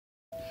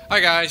Hi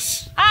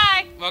guys.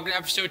 Hi. Welcome to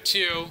episode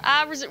 2.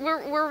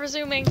 We're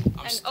resuming.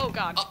 And oh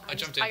god. Oh, I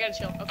jumped in. I gotta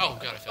chill. Okay. Oh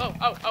god, I fell.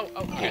 Oh.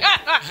 Okay.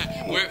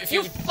 If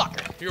You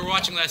fucker. If you were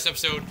watching last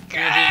episode, we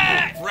were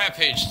being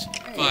rampaged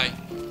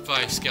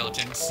by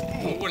skeletons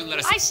who wouldn't let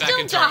us back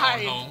into our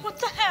own home. What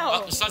the hell?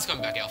 Oh, the sun's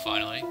coming back out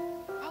finally.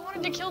 I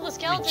wanted to kill the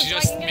skeleton so I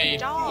just can get made a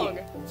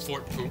dog.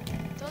 Fort Poop.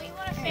 Don't you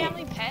want a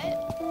family pet?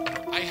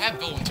 I have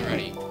bones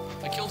already.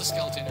 I killed a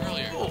skeleton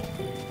earlier.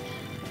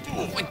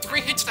 Like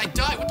 3 hits and I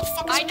died. What the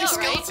fuck is with these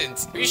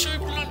skeletons? Are you sure you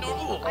put it on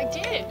normal? I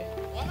did.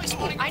 Why am I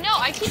spawning? I know.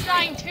 I keep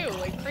dying too,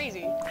 like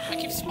crazy. I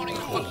keep spawning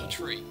in a fucking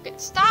tree.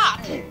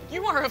 Stop!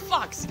 You are a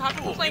fuck. Stop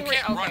playing with. You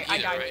can't run Okay, I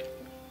either, died. right?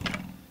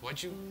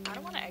 What'd you? I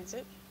don't want to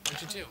exit.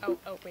 What'd you do?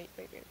 Oh, wait.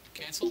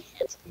 Cancel?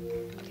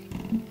 Okay.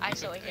 I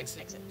accidentally hit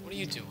exit. What are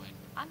you doing?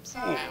 I'm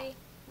sorry.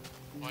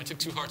 Well, I took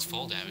 2 hearts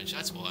fall damage.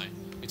 That's why.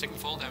 You're taking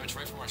fall damage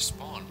right from our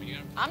spawn.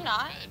 I'm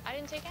not. I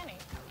didn't take any.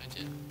 I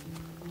did.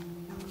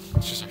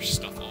 It's just our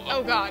stuff all over.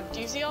 Oh god, do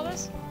you see all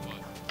this?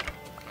 What?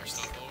 Our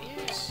stuff all over?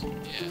 Yeah.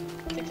 Yeah.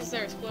 I think because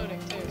they're exploding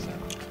too, so.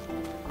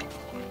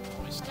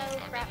 My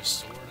stuff. I've got a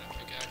sword and a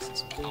pickaxe and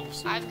some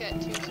cobblestone. I've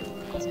got 2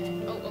 swords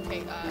and... Oh,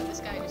 okay, this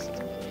guy just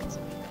exploded, so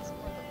he got some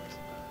more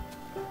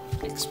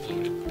bones.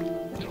 Exploded.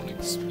 They don't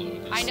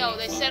explode. I know,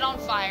 they set on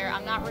fire.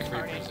 I'm not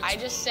retarded. I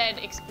just said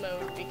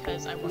explode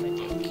because I wanted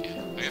to.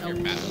 Okay. I have your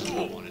map if you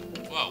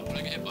wanted. Whoa, what did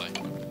I get hit by?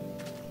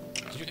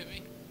 Did you hit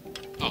me?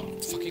 Oh,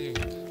 fucking...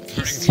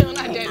 Still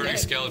not dead. Burning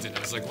skeleton. I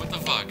was like, what the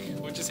fuck?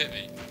 What just hit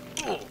me?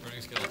 Burning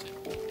skeleton.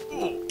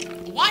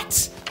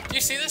 What? Do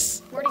you see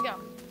this? Where'd he go?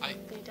 Are you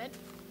dead?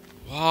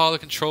 Wow, the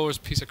controller's a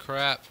piece of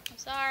crap. I'm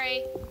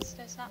sorry.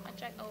 That's not my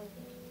check. Oh,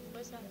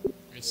 what is that?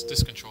 It's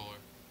this controller.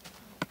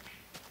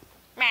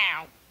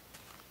 Meow.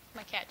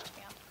 My cat just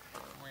meowed.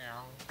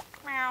 Meow.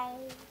 Meow.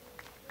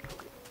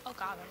 Oh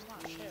god, there's a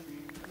lot of shit.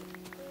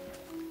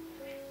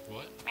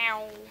 What?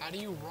 Meow. How do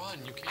you run?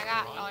 You can't I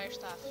got run. all your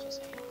stuff,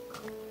 just saying.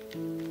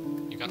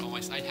 You got all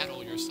my... I had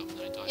all your stuff and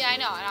then I died. Yeah, I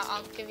know, and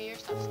I'll give you your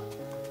stuff.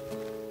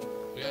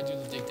 We gotta do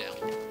the dig down.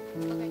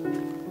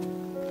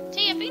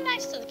 Okay. Tia, be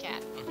nice to the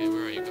cat. Okay,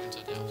 where are you? Come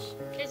inside the house.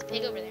 There's a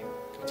pig over there.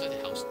 Come inside the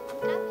house. I'm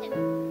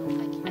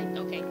coming.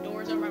 Okay,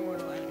 doors are my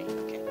mortal enemy.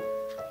 Okay.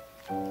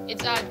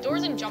 It's,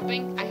 doors and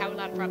jumping, I have a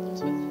lot of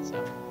problems with,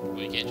 so. Well,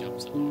 you can't jump,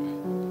 so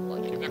don't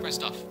worry. Give me back my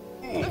stuff.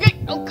 Okay!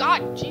 Oh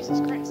god! Jesus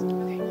Christ.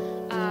 Okay.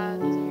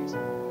 These are yours.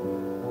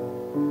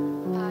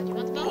 Do you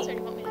want the bones or do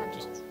you want me to have the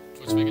bones?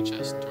 Let's make a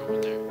chest and throw them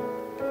in there.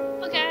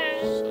 Okay.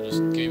 So just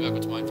give me back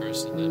what's mine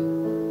first, and then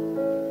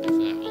after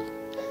that, well,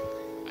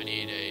 I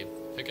need a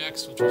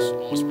pickaxe, which was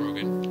almost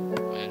broken.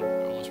 I had an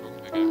almost broken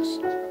pickaxe.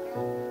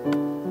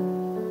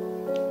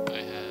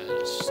 I had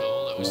a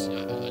soul that was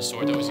a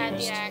sword that was I had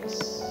used. the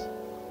axe.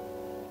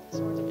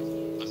 Sword that was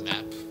used. A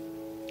map,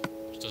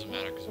 which doesn't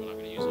matter because we're not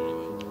going to use it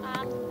anyway.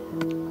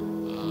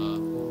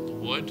 The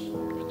wood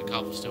and the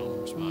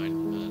cobblestone was mine,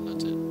 and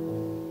that's it.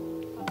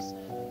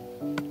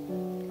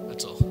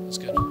 That's all. That's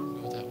good. I'm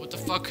good with that. What the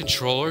fuck,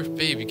 controller?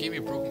 Babe, you gave me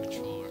a broken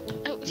controller.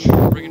 Oh.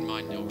 I'm bringing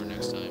mine over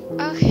next time.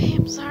 Okay,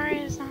 I'm sorry.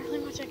 There's not really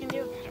much I can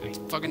do. It's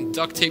fucking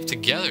duct taped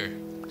together.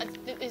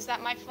 Is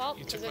that my fault?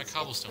 You took my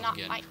cobblestone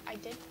again. I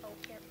did. Oh,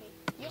 here, wait.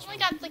 You only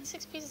got like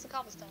 6 pieces of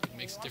cobblestone. It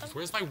makes a difference.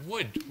 Where's my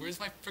wood? Where's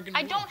my friggin' wood?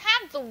 I don't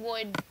have the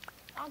wood.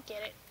 I'll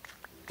get it.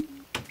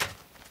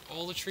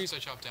 All the trees I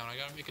chopped down, I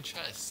gotta make a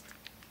chest.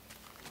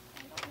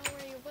 I don't know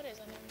where your wood is.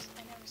 I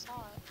never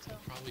saw it. So.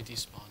 Probably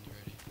despawned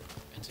already.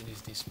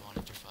 Entities despawn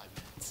after 5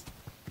 minutes.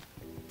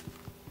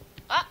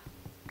 Ah!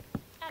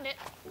 Found it.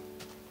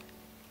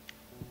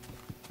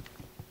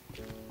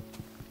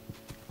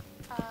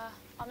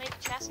 I'll make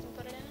a chest and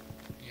put it in it.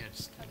 Yeah,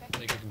 just Okay.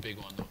 make a big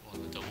one, one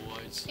of the double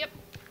wides. Yep.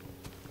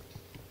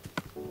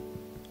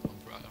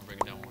 I'm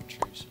breaking down more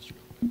trees just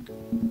real quick.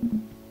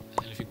 And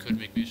then if you could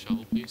make me a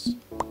shovel, please.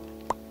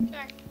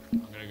 Sure.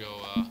 I'm gonna go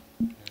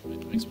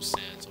make some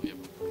sand so we have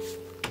a roof.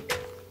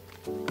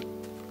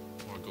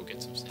 Or go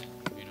get some sand,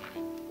 you know what I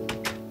mean?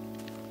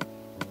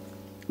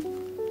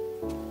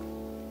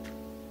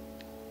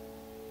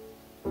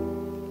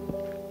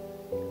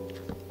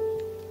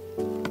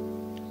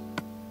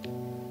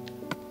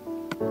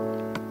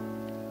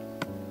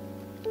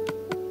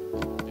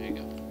 There you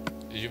go.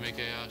 Did you make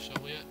a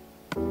shovel yet?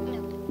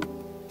 No.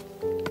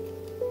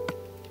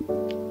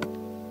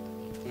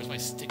 Where's my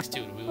sticks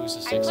too? Did we lose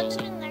the I sticks put also?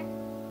 them in there.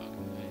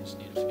 Okay, I just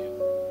need a few.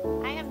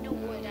 I have no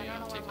wood. I don't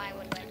know where my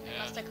wood went. They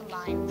must have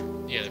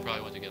combined. Yeah, they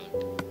probably went together.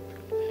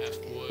 Half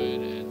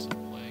wood and some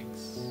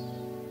planks.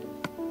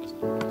 There's no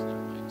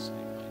planks.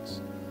 Any planks?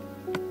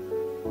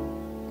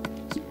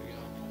 There we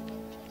go.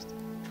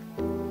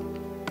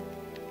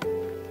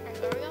 Alright,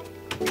 where we go?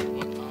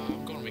 What?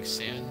 I'm going to make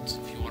sand.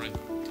 If you want to,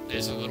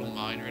 there's a little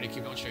mine. Ready?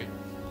 Keep going straight.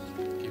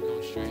 Keep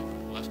going straight.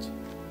 Left.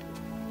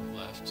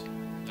 Left.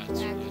 That's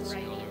Back, the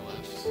right. other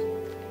left.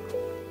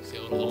 See a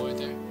little hole right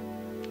there?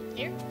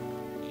 Here?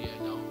 Yeah,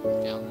 no.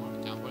 Down more.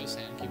 Down by the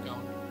sand. Keep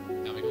going.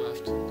 Now make a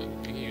left.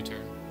 Make a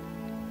U-turn.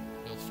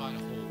 You'll find a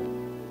hole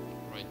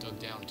right dug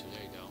down to.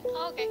 There you go.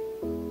 Oh, okay.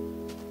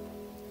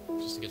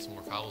 Just to get some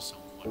more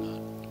cobblestone and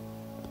whatnot.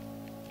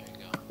 There you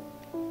go.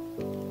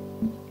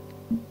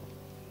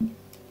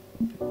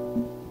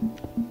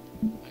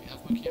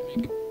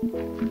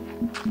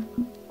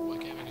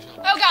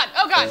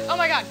 god! Oh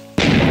my god!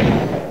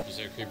 Is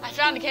there a creeper? I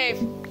found a cave.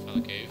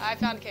 Found a cave? I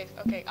found a cave.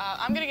 Okay,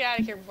 I'm gonna get out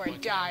of here before I Why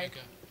can't die. make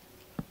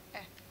a-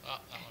 Eh. Oh, I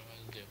don't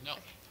know what to do. No.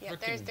 Yeah,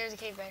 Frickin' there's a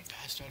cave there.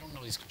 bastard, I don't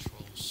know these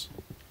controls.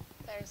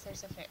 There's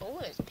definitely. Oh,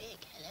 there's a pig.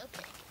 Hello,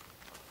 pig.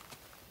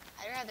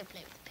 I'd rather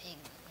play with the pig.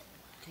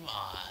 Come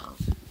on.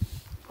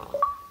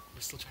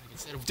 We're still trying to get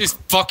set up with this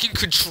fucking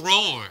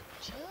controller.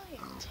 Chill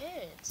your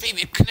tits.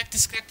 Baby, it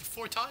disconnected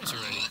 4 times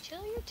already.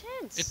 Chill your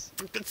tits.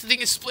 The thing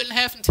is split in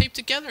half and taped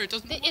together. It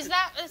doesn't work. Is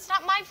that? It's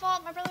not my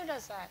fault. My brother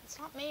does that. It's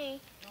not me.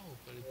 No,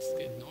 but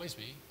it annoys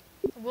me.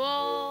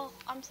 Well,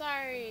 I'm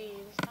sorry.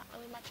 There's not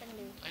really much I can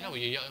do. I know,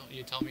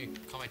 you tell me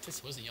calm my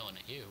tits. I wasn't yelling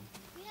at you.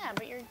 Yeah,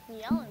 but you're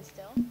yelling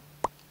still.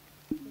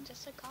 You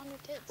just said calm your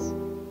tits.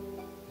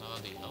 Not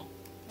allowed to yell?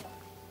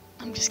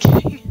 I'm just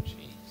kidding.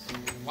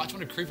 Jeez. Watch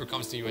when a creeper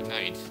comes to you at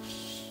night.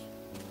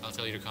 I'll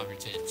tell you to calm your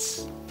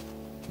tits.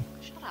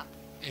 Shut up.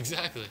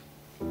 Exactly.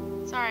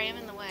 Sorry, I'm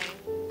in the way.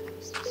 I'm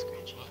just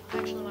scratching. I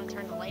actually want to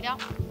turn the light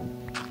out.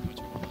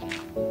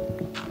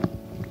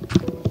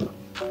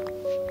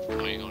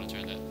 Oh, you're going to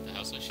turn the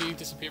house on. She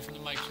disappeared from the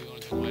mic. She's going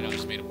to turn the light out.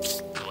 Just made a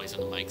noise on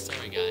the mic.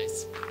 Sorry, guys.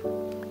 Is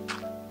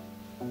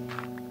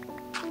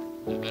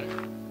that better?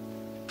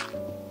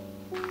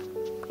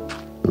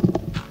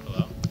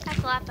 Hello? That's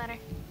a lot better.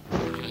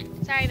 Like,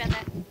 Sorry about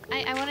that.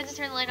 I wanted to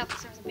turn the light off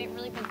because there was a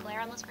really big glare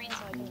on the screen, so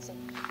I couldn't see.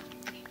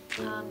 Okay.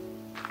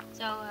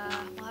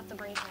 We'll have to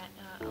break that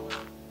a little bit.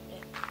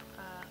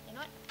 You know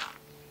what?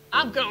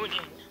 I'm going in.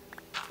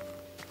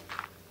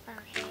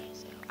 Okay,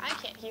 so I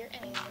can't hear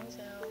anything, so.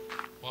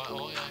 why?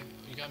 Oh, yeah.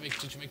 You gotta make.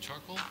 Did you make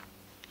charcoal?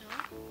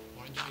 no,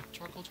 Why did you make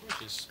charcoal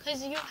torches?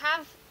 because you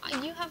have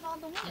all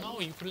the wood. No,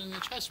 you put it in the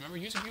chest. Remember,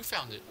 you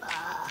found it.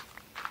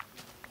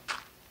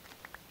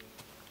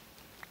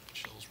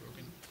 Shell's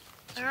broken.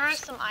 There is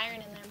some iron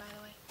in there, by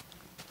the way.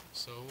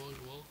 So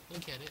we'll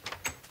get it.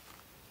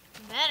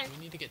 Better.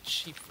 We need to get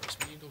sheep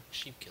first. We need to go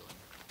sheep killing.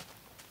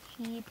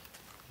 Sheep.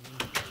 We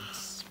need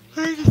goats.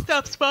 We need to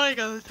stop spawning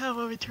on the top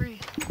of a tree.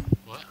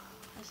 What?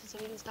 I said so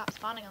we can stop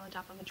spawning on the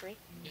top of a tree.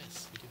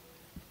 Yes, we do.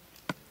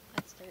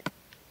 That's dirt.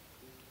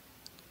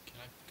 Can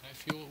I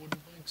fuel wooden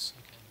planks?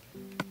 I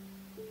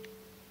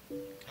can.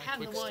 Have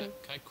the wood.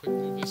 Can I quick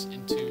move this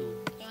into? You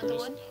want the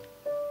wood?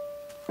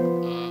 No.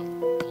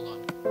 Hold on.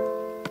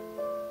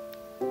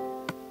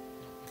 No.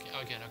 Okay.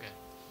 Again. Okay.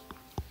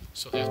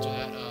 So after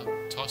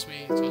that, toss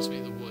me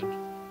the wood.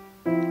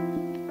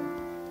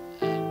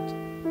 And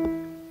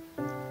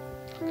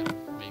I'm gonna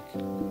make.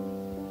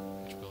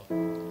 What you call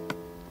it?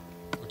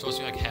 We're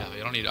tossing like half. I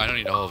don't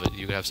need all of it.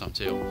 You could have some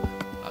too,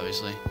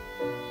 obviously.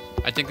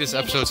 I think this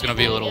episode's gonna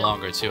be a little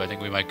longer too. I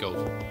think we might go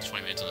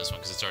 20 minutes on this one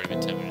because it's already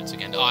been 10 minutes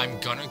again. Oh, I'm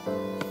gonna.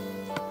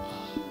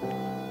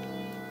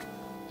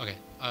 Okay,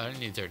 I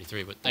need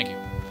 33, but thank you. I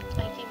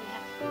give you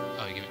half.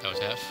 Oh, you give it. That was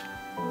half.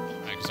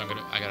 Alright, because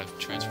I gotta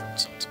transfer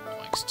some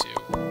planks too,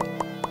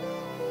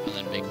 and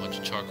then make a bunch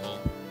of charcoal.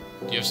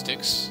 Do you have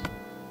sticks?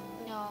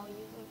 No,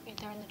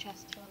 they're in the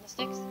chest. You want the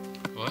sticks?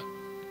 What?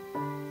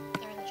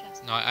 They're in the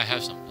chest. No, I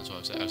have some. That's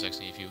what I was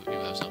asking if you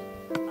have some.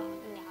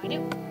 Now I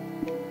do.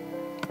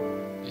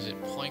 Is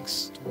it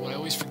planks? What I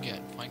always forget.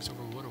 Planks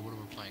over wood or wood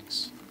over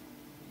planks?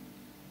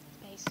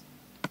 Space.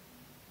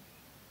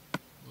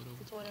 Wood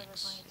over It's whatever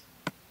planks.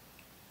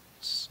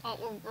 planks. Oh,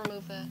 we'll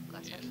remove the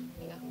glass knife.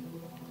 There you go.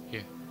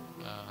 Here.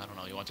 I don't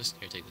know. You want this?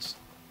 Here, take this.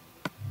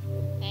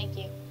 Thank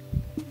you.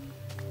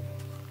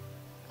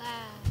 Glass.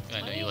 I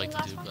know What you are like to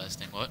glass do for? glass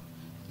thing. What?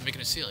 I'm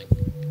making a ceiling.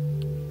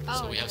 Oh,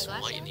 So we you're have doing some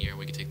glass light in now? here.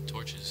 We can take the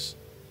torches.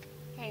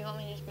 Here, you want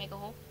me to just make a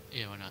hole?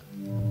 Yeah, why not?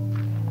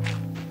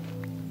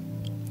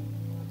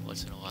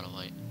 Let's in a lot of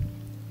light.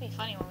 It'd be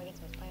funny when we get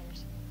some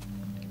spiders.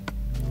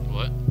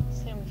 What? It's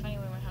gonna be funny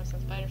when we have some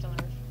spiders on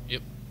the roof.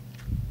 Yep.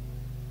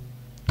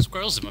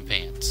 Squirrels in my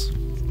pants.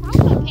 It's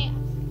probably my pants.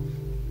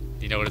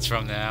 Do you know what it's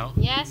from now?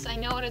 Yes, I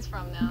know what it's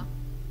from now.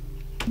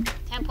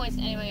 10 points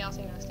to anybody else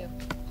who knows too.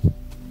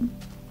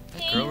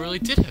 That girl really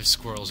did have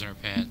squirrels in her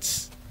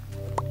pants.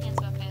 Pants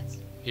about pants.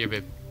 Here,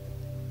 babe.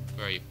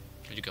 Where are you?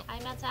 Where'd you go?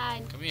 I'm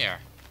outside. Come here.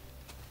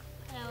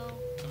 Hello.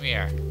 Come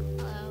here.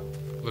 Hello.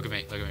 Look at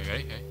me. Look at me.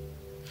 Ready? Okay.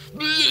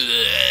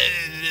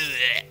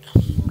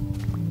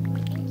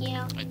 Thank you.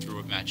 I threw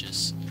up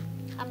matches.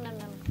 Nom nom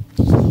nom.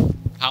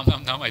 Nom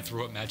nom nom. I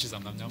threw up matches.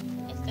 Nom nom nom.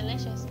 It's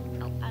delicious.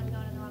 Oh, I'm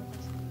going in the wrong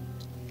place.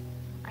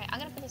 Alright, I'm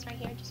gonna put this right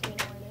here just so you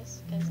know where it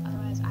is, because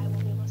otherwise I won't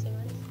be able to see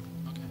where it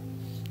is.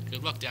 Okay.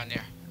 Good luck down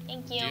there.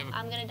 Thank Do you. you have a-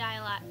 I'm gonna die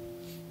a lot.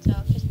 So,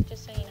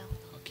 just so you know.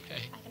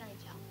 Okay. I can already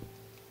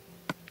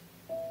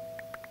tell.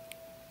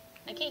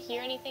 I can't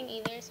hear anything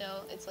either,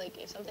 so it's like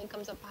if something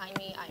comes up behind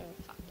me, I'm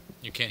fucked.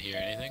 You can't hear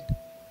anything?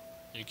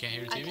 You can't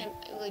hear the I TV? can,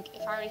 like,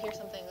 if I were to hear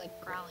something like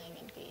growling,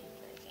 it'd be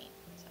very faint.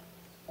 So,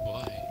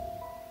 Why?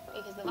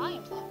 because the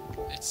volume's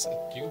low. It's.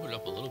 You can put it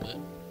up a little bit.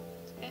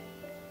 It's okay.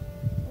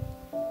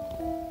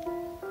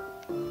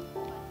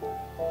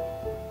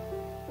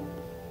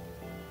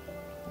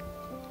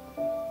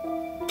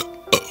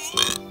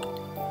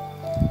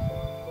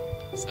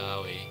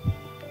 Sorry.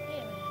 Wait a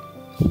minute.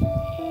 You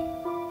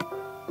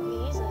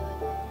can easily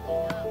like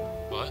lean up.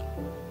 What?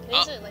 You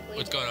can easily like lean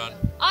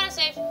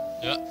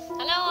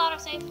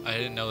safe. I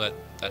didn't know that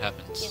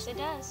happens. Yes, it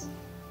does.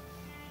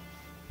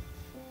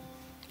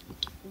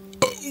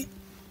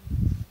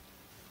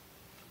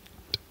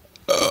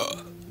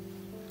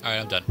 Alright,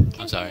 I'm done.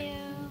 I'm sorry.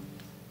 Continue.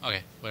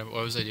 Okay, what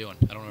was I doing?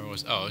 I don't remember what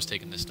was... Oh, I was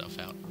taking this stuff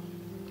out.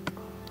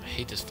 I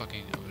hate this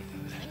fucking... I'm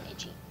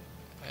itchy.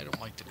 I don't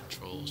like the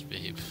controls,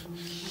 babe.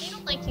 They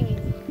don't like you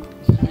either.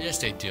 Yes,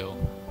 they do.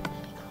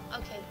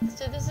 Okay,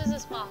 so this is a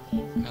small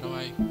cave. How do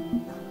I...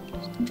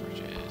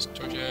 Torches,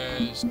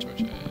 torches,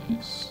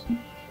 torches...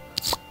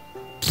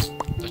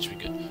 That should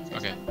be good.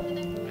 Okay. I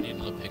need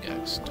another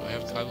pickaxe. Do I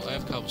have I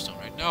have cobblestone,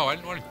 right? No, I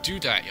didn't want to do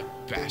that, you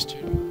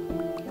bastard. Do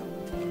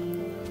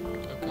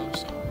I have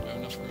cobblestone? Do I have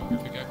enough for a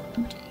pickaxe?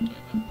 Do I have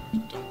enough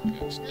for a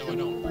pickaxe? No, I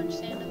don't. Bunch of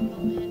sand up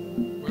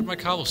on Where'd my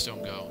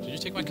cobblestone go? Did you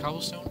take my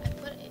cobblestone?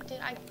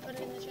 Did I put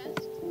it in the chest?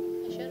 I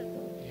should have.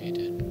 Yeah, you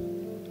did.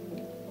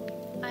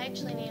 I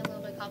actually need a little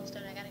bit of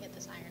cobblestone. I gotta get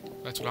this iron.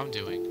 That's what I'm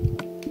doing.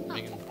 I'm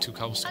making 2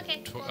 cobblestone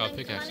Okay, well then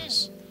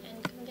pickaxes. come on in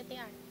and come get the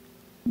iron.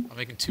 I'm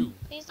making 2.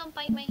 Please don't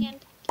bite my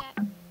hand, cat.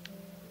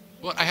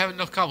 What? I have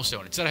enough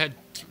cobblestone. It said I had...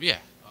 Yeah.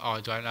 Oh,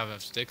 do I not have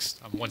enough sticks?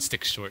 I'm 1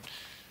 stick short.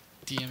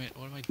 Damn it.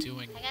 What am I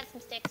doing? I got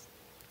some sticks.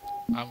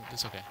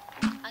 It's okay.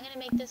 I'm gonna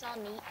make this all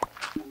neat.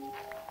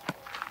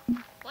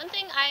 One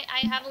thing, I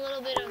have a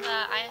little bit of,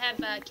 I have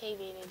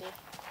KVDD.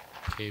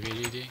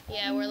 KVDD?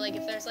 Yeah, where like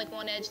if there's like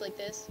one edge like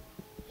this,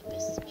 it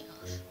pisses me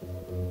off.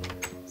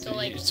 So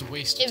like, it's a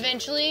waste.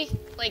 eventually,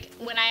 like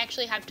when I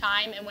actually have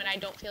time and when I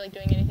don't feel like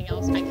doing anything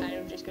else, I kind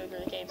of just go through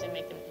the caves and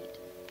make them eat.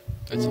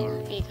 That's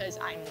horrible. Because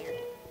I'm weird.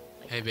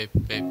 Like, Hey, babe.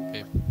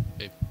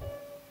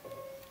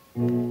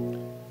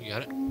 You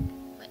got it?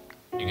 What?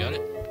 You got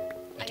it?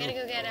 I gotta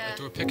go get I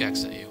threw a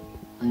pickaxe at you.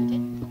 Oh, you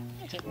did?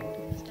 Thank you. I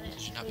was gonna Did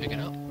ask you not you pick it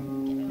to up? give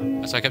me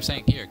one. That's what I kept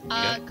saying. Here, you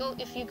got it? Go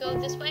if you go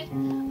this way.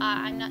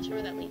 I'm not sure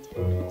where that leads to.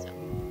 So,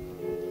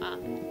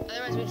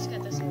 otherwise we just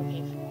got this little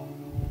cave.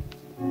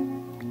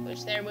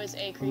 Which there was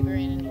a creeper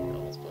in and it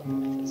almost blew up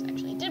in my face.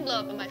 Actually, it did blow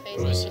up in my face.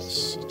 What is It's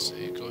just this? Let's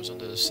see. It goes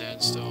under the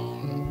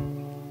sandstone.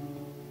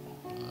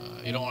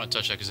 You don't want to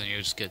touch that because then you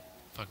just get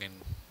fucking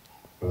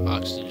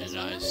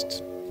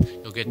oxygenized.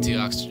 You'll get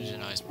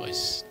deoxygenized by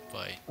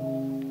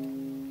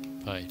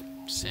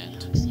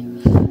sand.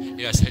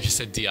 Yes, I just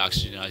said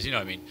deoxygenized. You know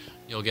what I mean.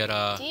 You'll get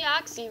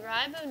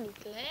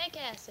deoxyribonucleic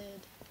acid.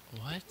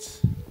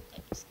 What?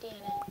 It's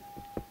DNA.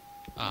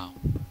 Oh.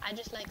 I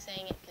just like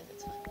saying it because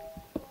it's fun.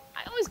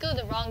 I always go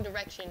the wrong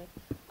direction.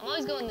 I'm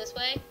always going this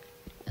way,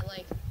 and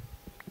like.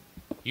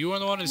 You were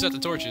the one who set the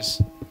torches.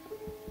 I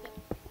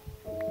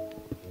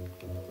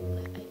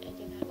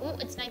do that. Oh,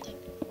 it's nighttime.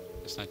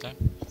 It's nighttime?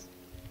 Yes.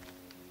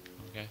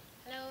 Okay.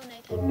 Hello,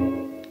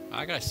 nighttime.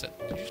 I gotta set.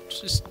 Did you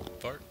just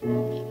fart?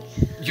 Maybe.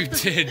 You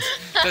did.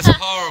 That's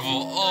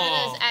horrible. One of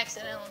Oh. those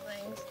accidental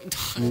things.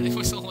 It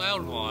was a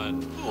loud one.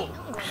 No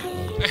one.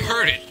 I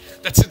heard it.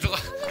 That's a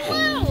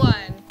Loud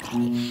one.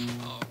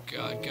 Oh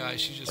god,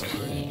 guys, she just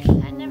farted.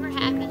 That never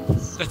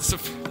happens. That's the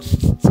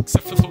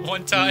except for the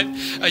one time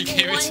I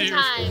gave it to you.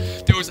 One time.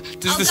 There was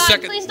this is the God,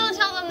 second. please don't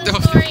tell them the No,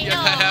 story. yeah,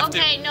 No. I have to.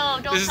 Okay, no,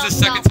 don't This is tell the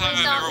them. second No, time please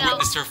I've don't, ever no.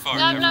 witnessed her fart.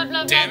 Blah, ever. blah,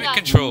 blah, Damn blah, it, blah.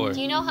 controller. Do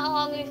you know how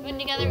long we've been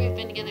together? We've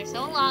been together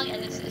so long,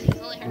 and he's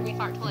only heard me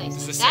fart twice.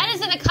 This is the That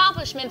is an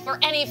accomplishment for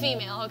any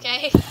female,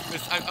 okay?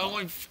 I've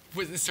only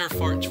witnessed her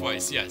fart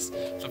twice. Yes,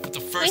 but the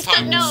first Please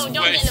time. don't, no, was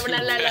don't way get too la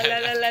la la bad. la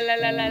la la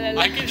la la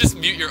la. I can just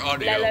mute your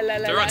audio. La, la, la,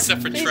 la, They're la. on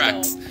separate Please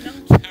tracks.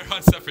 don't. They're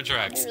on separate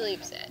tracks. I'm really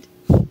upset.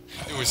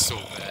 It was so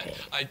bad.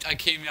 I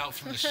came out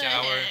from the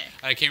shower,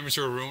 and I came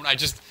into her room, and I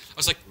was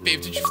like, babe,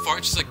 did you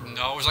fart? She's like,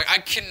 no. I was like, I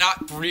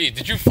cannot breathe.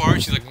 Did you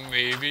fart? She's like,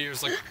 maybe. I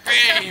was like,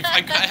 babe,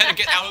 I had to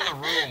get out of the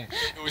room.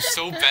 It was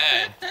so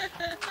bad.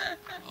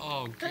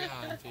 Oh,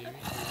 God, baby.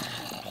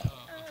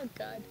 Oh,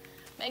 God.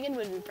 Megan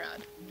would be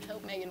proud. I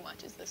hope Megan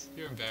watches this.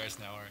 You're embarrassed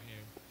now, aren't you?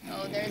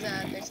 Oh, there's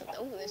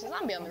a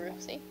zombie on the roof,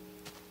 see?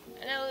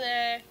 Hello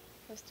there,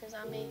 Mr.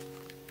 Zombie.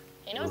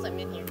 He knows I'm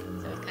in here,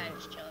 so he's kind of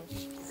just chilling.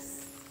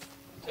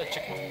 That's a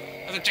chicken.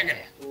 That's a chicken.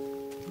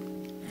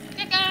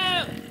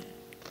 Chicken!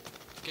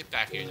 Get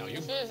back here now.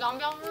 You. See a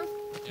zombie on the roof?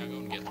 Yeah, go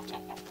and get him, too.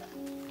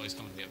 Well, he's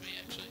coming to get me,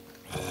 actually.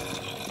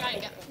 He's trying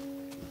to get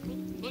me.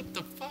 What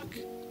the fuck?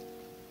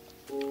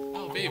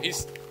 Oh, babe,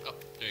 he's... Oh,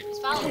 there you go. He's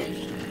following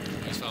me.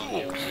 He's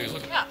following you. He was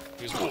looking. Yeah.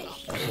 He was looking up.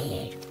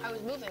 I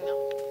was moving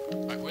though.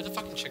 Alright, where'd the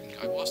fucking chicken go?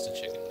 I lost the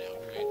chicken now.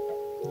 Right.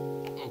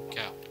 Oh,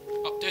 cow.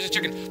 Oh, there's a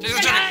chicken. There's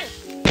a chicken.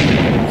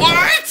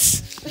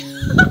 What?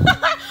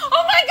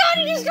 Oh my God!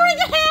 He destroyed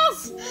the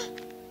house.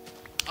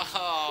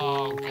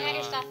 Oh, God. I got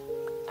your stuff.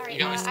 Sorry, You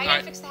got my I stuff? gotta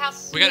Alright. fix the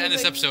house. We gotta end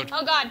really this quick. episode.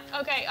 Oh God.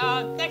 Okay.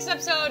 Next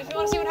episode. If you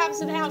want to see what happens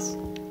to the house.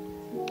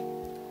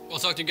 We'll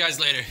talk to you guys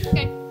later.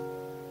 Okay.